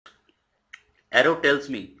arrow tells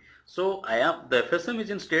me. So the FSM is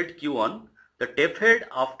in state Q1. The tape head,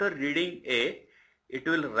 after reading A, it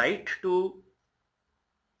will write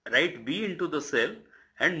B into the cell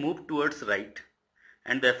and move towards right,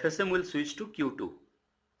 and the FSM will switch to Q2.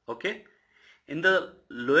 Okay. In the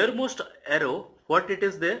lowermost arrow, what it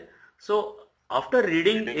is there? So after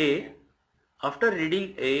reading A,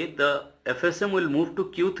 the FSM will move to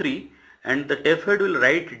Q3 and the tape head will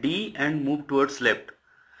write D and move towards left.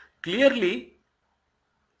 Clearly,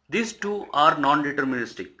 these two are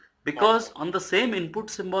non-deterministic because on the same input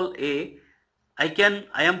symbol A, I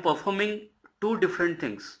am performing two different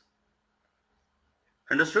things.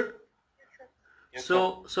 Understood? Yes,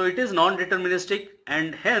 So it is non-deterministic,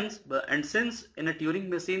 and since in a Turing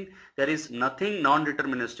machine there is nothing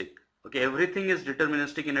non-deterministic. Okay, everything is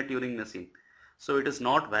deterministic in a Turing machine. So it is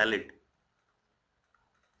not valid.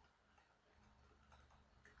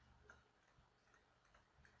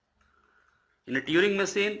 In a Turing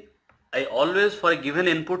machine, I always, for a given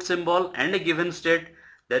input symbol and a given state,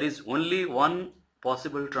 there is only one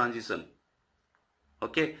possible transition.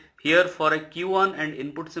 Okay, here for a Q1 and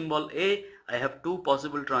input symbol A, I have two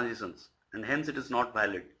possible transitions, and hence it is not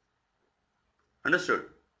valid. Understood?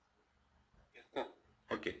 yes, sir.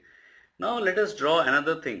 Okay. Now let us draw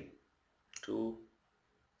another thing to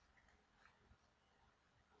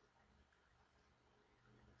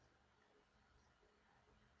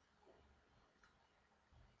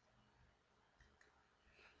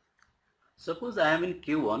suppose I am in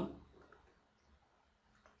Q1.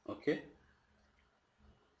 Okay.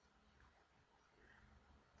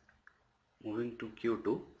 Moving to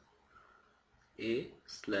Q2,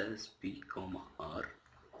 A/B, R,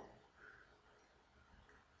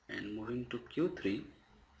 and moving to Q3,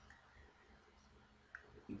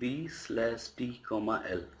 B/D,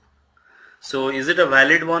 L. So is it a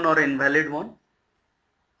valid one or invalid one?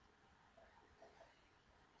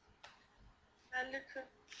 Valid, sir.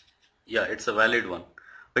 Yeah, it's a valid one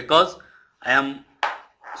because I am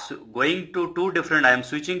I am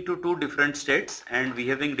switching to two different states and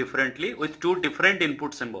behaving differently with two different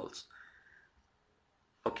input symbols.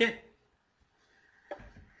 Okay.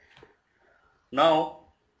 Now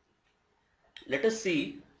let us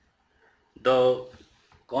see the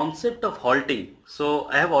concept of halting. So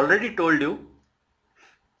I have already told you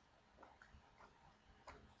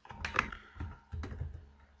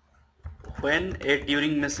when a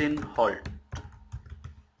Turing machine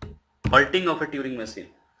halting of a Turing machine.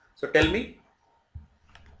 So tell me.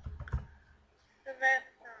 So when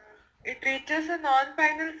it reaches a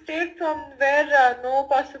non-final state from where no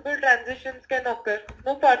possible transitions can occur,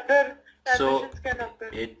 no further transitions can occur.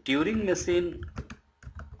 A Turing machine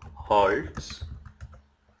halts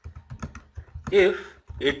if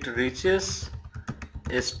it reaches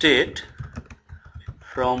a state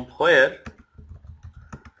from where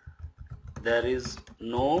there is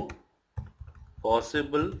no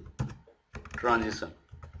possible transition.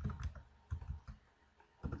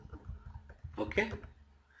 Okay.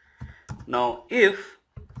 Now if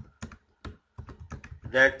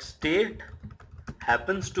that state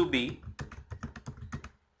happens to be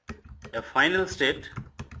a final state,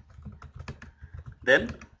 then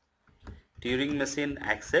Turing machine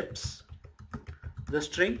accepts the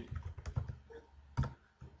string,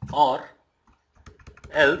 or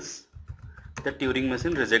else the Turing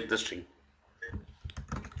machine rejects the string.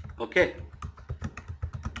 Okay.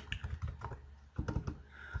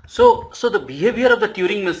 So the behavior of the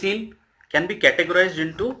Turing machine can be categorized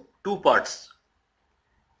into two parts.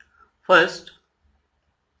 First,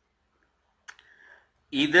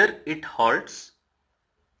 either it halts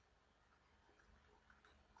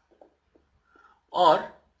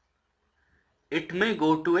or it may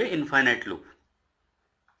go to an infinite loop.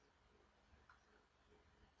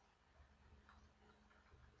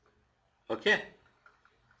 Okay.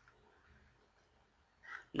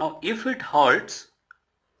 Now if it halts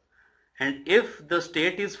and if the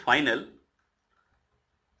state is final,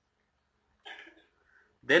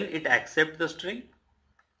 then it accepts the string,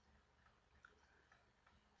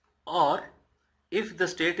 or if the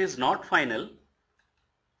state is not final,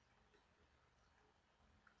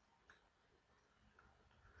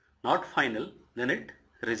 then it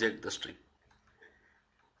rejects the string.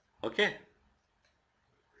 Okay.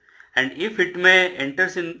 And if it may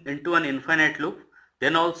enters into an infinite loop,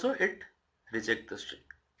 then also it rejects the string.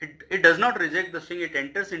 It does not reject the string, it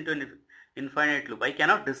enters into an infinite loop. I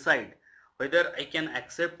cannot decide whether I can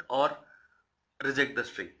accept or reject the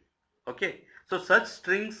string. Okay. So such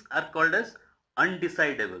strings are called as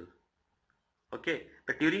undecidable. Okay.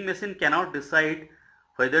 The Turing machine cannot decide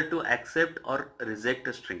whether to accept or reject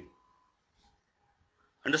a string.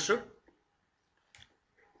 Understood?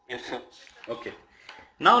 Yes, sir. Okay.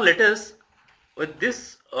 Now let us with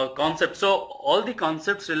this concept. So all the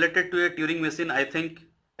concepts related to a Turing machine, I think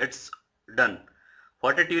it's done.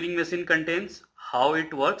 What a Turing machine contains, how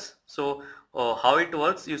it works. So how it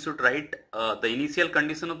works, you should write the initial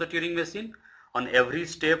condition of the Turing machine, on every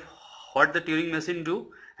step what the Turing machine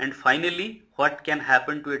do, and finally what can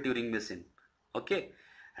happen to a Turing machine. Okay,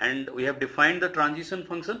 and we have defined the transition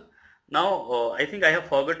function. Now I think I have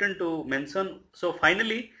forgotten to mention. So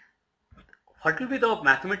finally, what will be the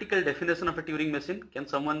mathematical definition of a Turing machine? Can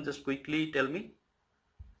someone just quickly tell me?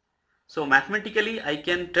 So mathematically, I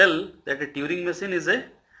can tell that a Turing machine is a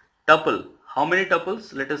tuple. How many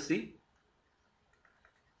tuples? Let us see.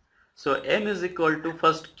 So M is equal to,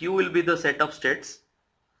 first Q will be the set of states.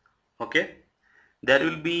 Okay. There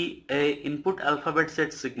will be a input alphabet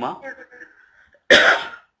set sigma.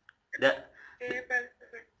 The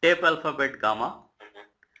tape alphabet gamma.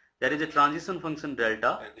 There is a transition function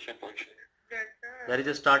delta. Transition function. There is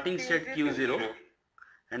a starting state Q0.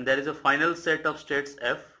 And there is a final set of states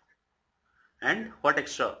F. And what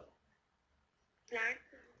extra?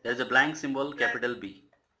 There is a blank symbol capital B.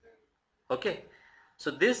 Okay. So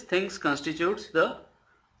these things constitutes the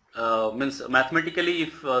means mathematically,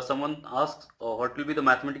 if someone asks what will be the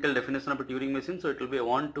mathematical definition of a Turing machine, so it will be a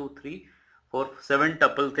 1, 2, 3, 4, 7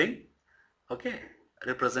 tuple thing. Okay,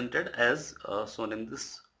 represented as shown in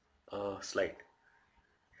this slide.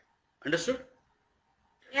 Understood?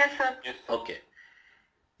 Yes, sir. Yes, sir. Okay.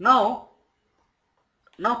 Now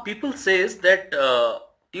people says that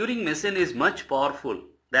Turing machine is much powerful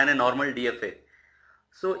than a normal DFA.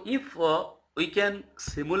 So if we can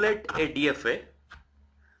simulate a DFA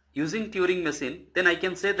using Turing machine, then I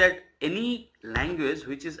can say that any language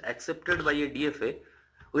which is accepted by a DFA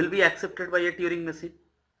will be accepted by a Turing machine.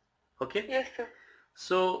 Okay? Yes, sir.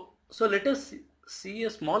 So let us see a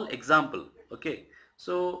small example. Okay.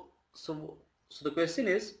 So the question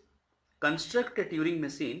is, construct a Turing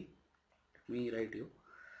machine. Let me write you.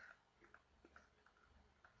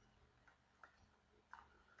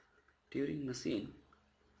 Turing machine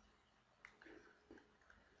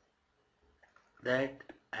that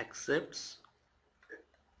accepts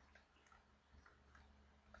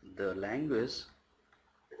the language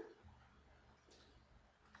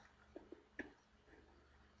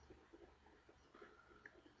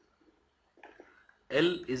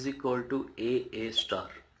L is equal to A star,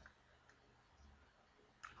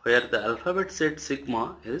 where the alphabet set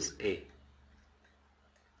sigma is A.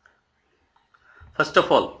 First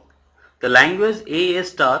of all, the language A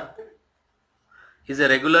star is a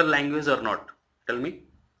regular language or not? Tell me.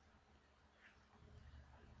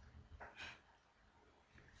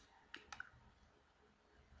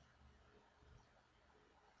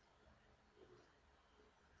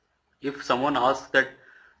 If someone asks that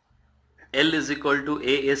L is equal to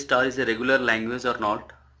A star is a regular language or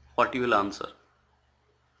not, what you will answer?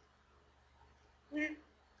 Yes.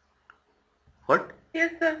 What?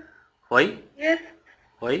 Yes, sir. Why? Yes.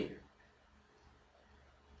 Why?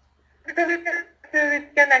 Because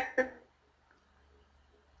it can access.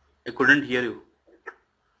 I couldn't hear you.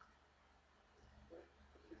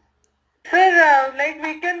 Sir, like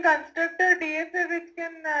we can construct a DFA which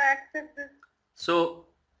can accept this. So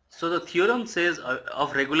the theorem says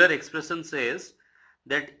of regular expression says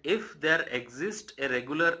that if there exists a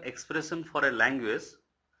regular expression for a language,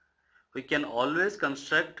 we can always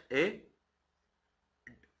construct a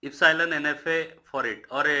epsilon NFA for it,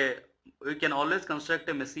 or we can always construct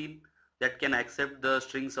a machine that can accept the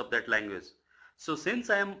strings of that language. So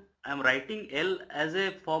since I am writing L as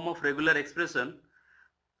a form of regular expression,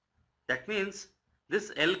 that means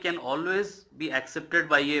this L can always be accepted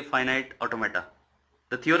by a finite automata.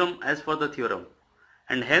 The theorem as for the theorem,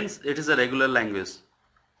 and hence it is a regular language.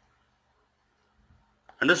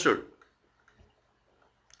 Understood?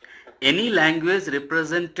 Any language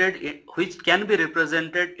represented which can be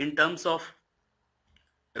represented in terms of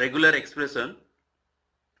regular expression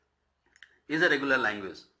is a regular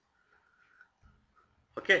language.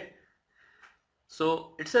 Okay,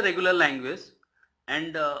 so it's a regular language,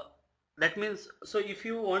 and that means, so if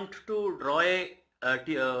you want to draw a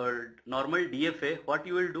normal DFA, what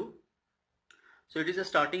you will do? So it is a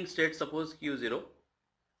starting state, suppose Q0.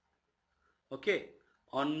 Okay,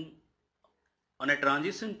 on a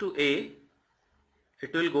transition to A,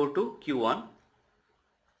 it will go to Q1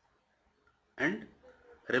 and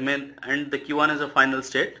remain, and the Q1 is a final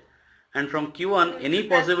state, and from Q1 any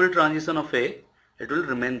possible transition of A, it will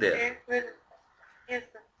remain there. Yes,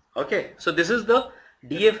 sir. Okay, so this is the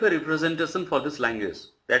DFA representation for this language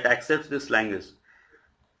that accepts this language.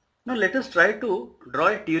 Now let us try to draw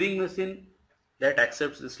a Turing machine that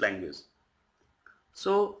accepts this language.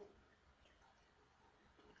 So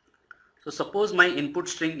So suppose my input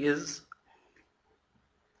string is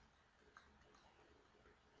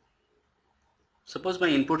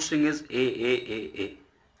A.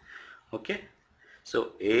 Okay,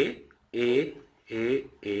 so A,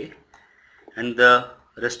 and the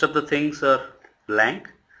rest of the things are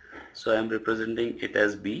blank. So I am representing it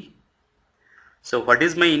as B. So what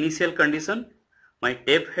is my initial condition? My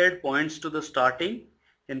tape head points to the starting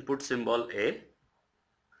input symbol A.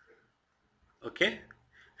 Okay,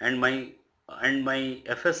 and my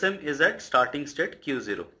FSM is at starting state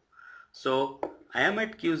Q0. So I am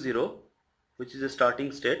at Q0, which is a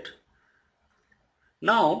starting state.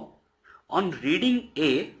 Now on reading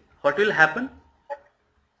A, what will happen?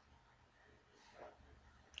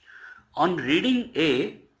 On reading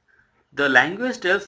A, the language tells